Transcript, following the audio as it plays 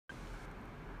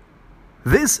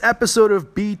This episode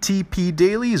of BTP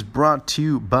Daily is brought to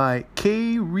you by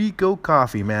K Rico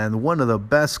Coffee, man. One of the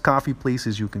best coffee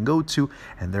places you can go to,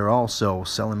 and they're also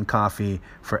selling coffee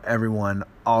for everyone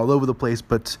all over the place.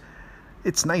 But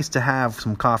it's nice to have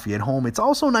some coffee at home. It's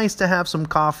also nice to have some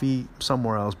coffee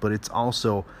somewhere else, but it's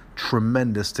also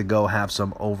tremendous to go have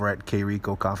some over at K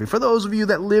Rico Coffee. For those of you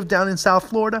that live down in South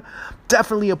Florida,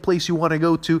 definitely a place you want to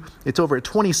go to. It's over at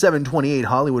 2728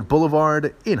 Hollywood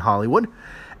Boulevard in Hollywood.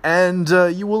 And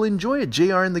you will enjoy it.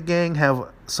 JR and the gang have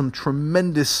some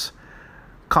tremendous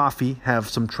coffee, have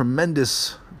some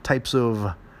tremendous types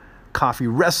of coffee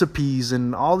recipes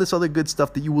and all this other good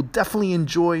stuff that you will definitely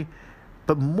enjoy.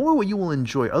 But more what you will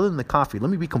enjoy, other than the coffee,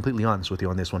 let me be completely honest with you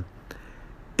on this one,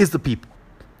 is the people.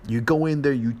 You go in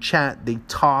there, you chat, they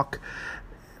talk.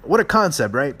 What a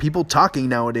concept, right? People talking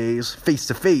nowadays, face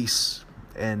to face,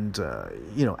 and,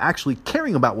 actually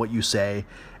caring about what you say.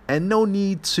 And no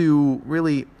need to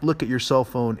really look at your cell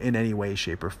phone in any way,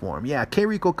 shape, or form. Yeah, K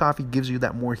Rico Coffee gives you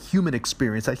that more human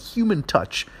experience, that human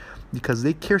touch, because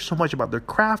they care so much about their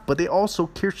craft, but they also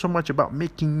care so much about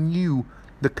making you,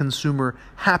 the consumer,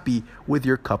 happy with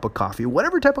your cup of coffee.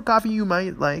 Whatever type of coffee you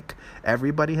might like,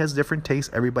 everybody has different tastes,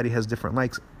 everybody has different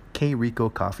likes. K Rico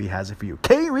Coffee has it for you.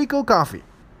 K Rico Coffee.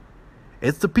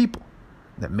 It's the people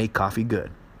that make coffee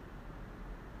good.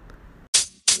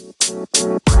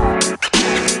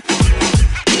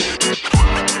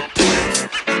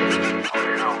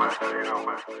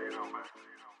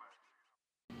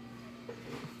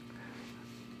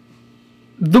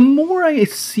 The more I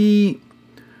see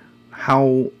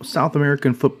how South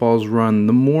American football is run,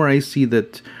 the more I see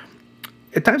that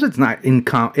at times it's not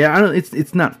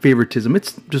it's not favoritism,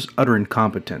 it's just utter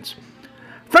incompetence.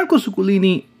 Franco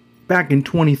Zuculini back in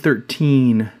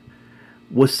 2013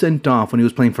 was sent off when he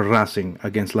was playing for Racing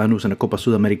against Lanús in a Copa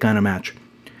Sudamericana match.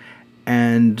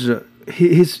 And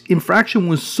his infraction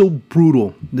was so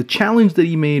brutal. The challenge that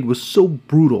he made was so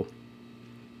brutal.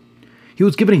 He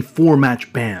was given a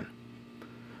 4-match ban.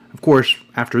 Of course,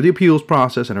 after the appeals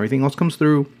process and everything else comes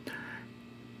through,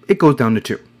 it goes down to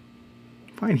 2.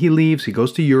 Fine, he leaves, he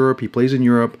goes to Europe, he plays in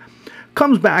Europe,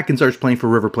 comes back and starts playing for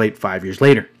River Plate 5 years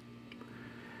later.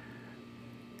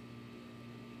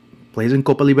 Plays in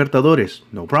Copa Libertadores,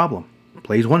 no problem.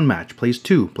 Plays 1 match, plays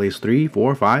 2, plays 3,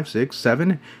 4, 5, 6,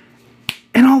 7.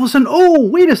 And all of a sudden, oh,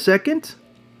 wait a second.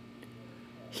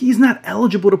 He's not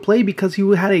eligible to play because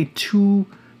he had a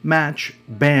 2-match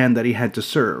ban that he had to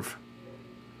serve.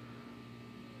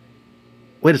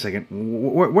 Wait a second,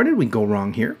 where did we go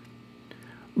wrong here?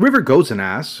 River goes and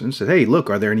asks and says, hey, look,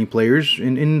 are there any players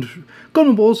in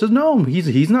CONMEBOL? Says, no,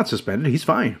 he's not suspended, he's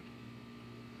fine.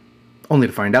 Only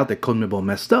to find out that CONMEBOL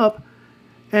messed up,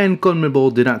 and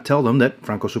CONMEBOL did not tell them that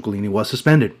Franco Zuculini was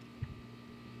suspended.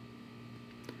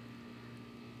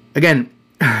 Again,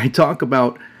 I talk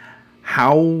about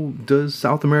how does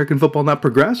South American football not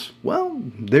progress? Well,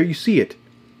 there you see it.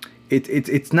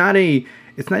 It's not a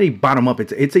bottom up.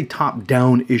 It's a top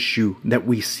down issue that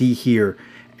we see here,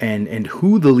 and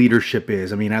who the leadership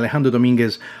is. I mean, Alejandro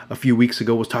Dominguez a few weeks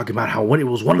ago was talking about how it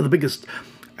was one of the biggest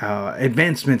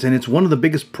advancements, and it's one of the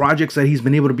biggest projects that he's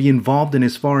been able to be involved in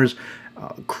as far as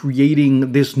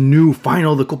creating this new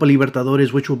final, the Copa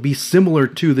Libertadores, which will be similar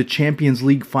to the Champions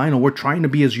League final. We're trying to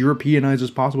be as Europeanized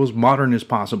as possible, as modern as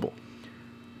possible.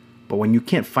 But when you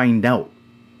can't find out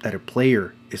that a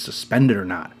player is suspended or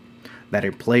not, that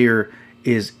a player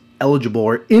is eligible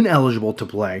or ineligible to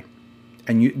play,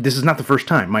 and this is not the first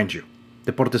time, mind you.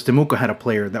 Deportes Temuco had a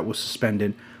player that was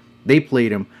suspended. They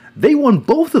played him. They won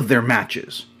both of their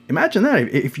matches. Imagine that.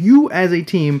 If you as a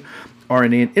team are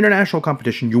in an international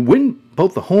competition, you win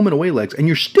both the home and away legs, and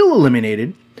you're still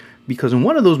eliminated because in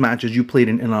one of those matches you played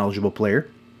an ineligible player.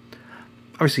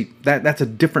 Obviously, that's a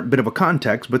different bit of a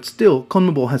context, but still,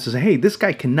 CONMEBOL has to say, hey, this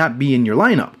guy cannot be in your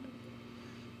lineup.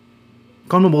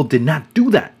 CONMEBOL did not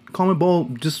do that.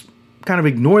 CONMEBOL just kind of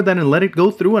ignored that and let it go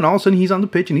through, and all of a sudden he's on the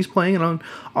pitch and he's playing, and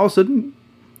all of a sudden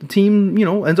the team,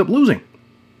 ends up losing.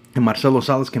 And Marcelo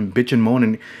Salas can bitch and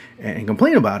moan and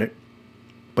complain about it,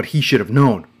 but he should have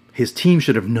known. His team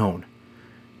should have known.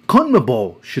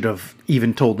 CONMEBOL should have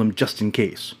even told them just in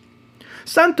case.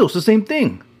 Santos, the same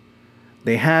thing.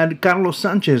 They had Carlos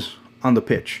Sanchez on the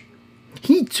pitch.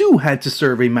 He too had to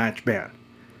serve a match ban,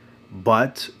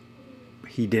 but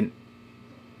he didn't.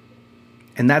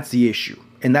 And that's the issue.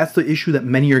 And that's the issue that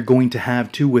many are going to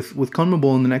have too with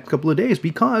CONMEBOL in the next couple of days,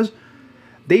 because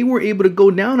they were able to go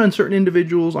down on certain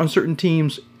individuals, on certain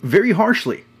teams, very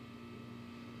harshly.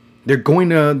 They're going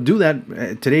to do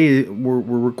that. Today, we're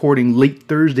recording late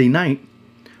Thursday night.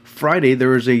 Friday,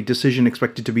 there is a decision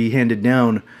expected to be handed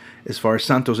down as far as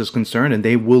Santos is concerned, and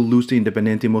they will lose to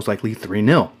Independiente most likely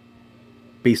 3-0.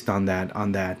 based on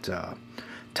that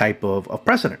type of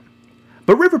precedent.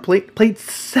 But River Plate played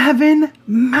 7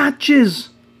 matches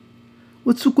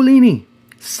with Zuculini.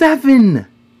 7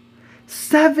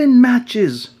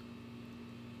 matches.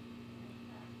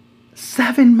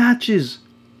 7 matches.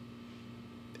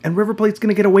 And River Plate's going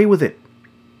to get away with it.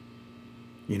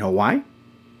 You know why?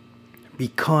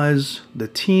 Because the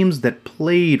teams that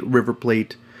played River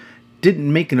Plate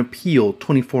didn't make an appeal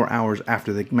 24 hours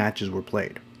after the matches were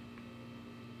played.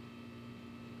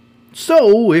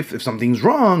 So, if something's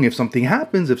wrong, if something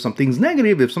happens, if something's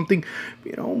negative, if something,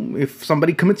 if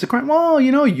somebody commits a crime, well,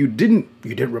 you didn't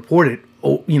report it,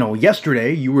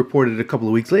 yesterday, you reported it a couple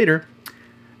of weeks later.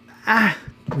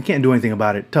 We can't do anything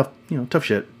about it. Tough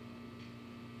shit.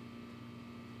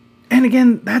 And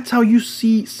again, that's how you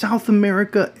see South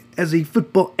America as a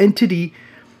football entity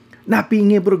not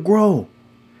being able to grow.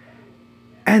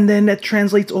 And then that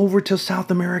translates over to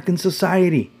South American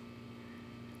society.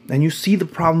 And you see the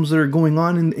problems that are going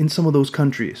on in some of those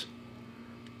countries.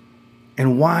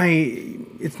 And why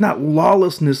it's not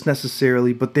lawlessness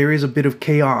necessarily, but there is a bit of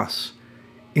chaos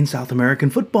in South American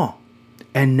football.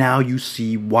 And now you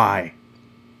see why.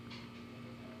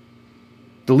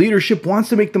 The leadership wants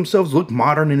to make themselves look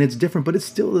modern and it's different, but it's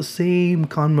still the same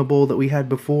CONMEBOL that we had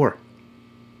before.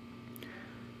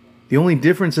 The only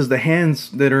difference is the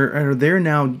hands that are there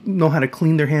now know how to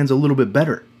clean their hands a little bit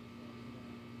better.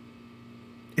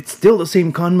 It's still the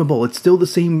same CONMEBOL. It's still the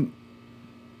same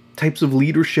types of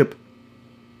leadership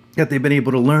that they've been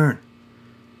able to learn.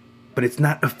 But it's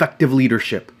not effective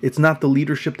leadership. It's not the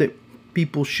leadership that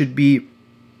people should be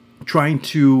trying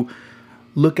to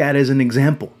look at as an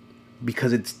example.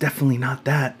 Because it's definitely not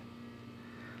that.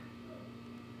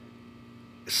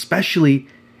 Especially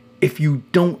if you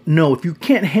don't know, if you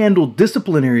can't handle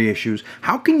disciplinary issues,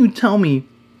 how can you tell me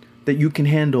that you can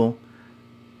handle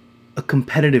a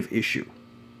competitive issue?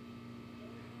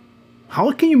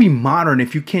 How can you be modern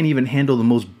if you can't even handle the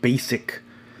most basic,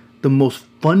 the most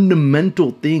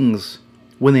fundamental things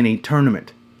within a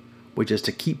tournament, which is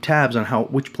to keep tabs on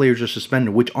which players are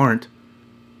suspended, which aren't?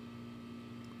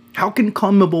 How can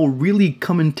CONMEBOL really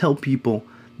come and tell people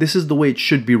this is the way it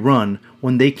should be run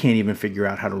when they can't even figure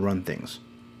out how to run things?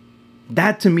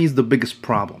 That to me is the biggest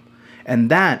problem.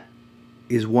 And that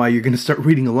is why you're going to start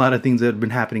reading a lot of things that have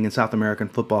been happening in South American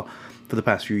football for the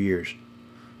past few years.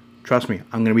 Trust me,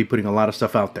 I'm going to be putting a lot of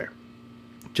stuff out there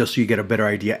just so you get a better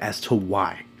idea as to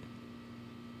why.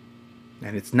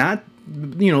 And it's not,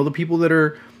 the people that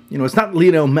are, it's not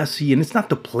Lionel Messi and it's not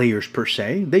the players per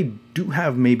se. They do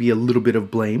have maybe a little bit of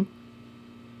blame.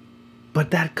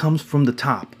 But that comes from the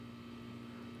top.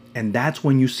 And that's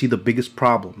when you see the biggest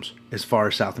problems as far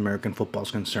as South American football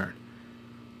is concerned.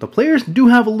 The players do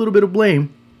have a little bit of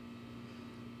blame.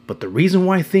 But the reason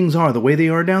why things are the way they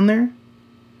are down there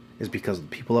is because the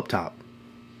people up top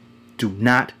do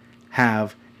not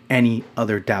have any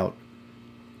other doubt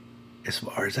as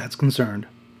far as that's concerned.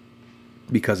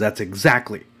 Because that's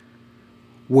exactly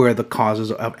where the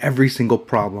causes of every single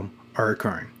problem are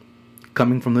occurring,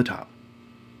 coming from the top.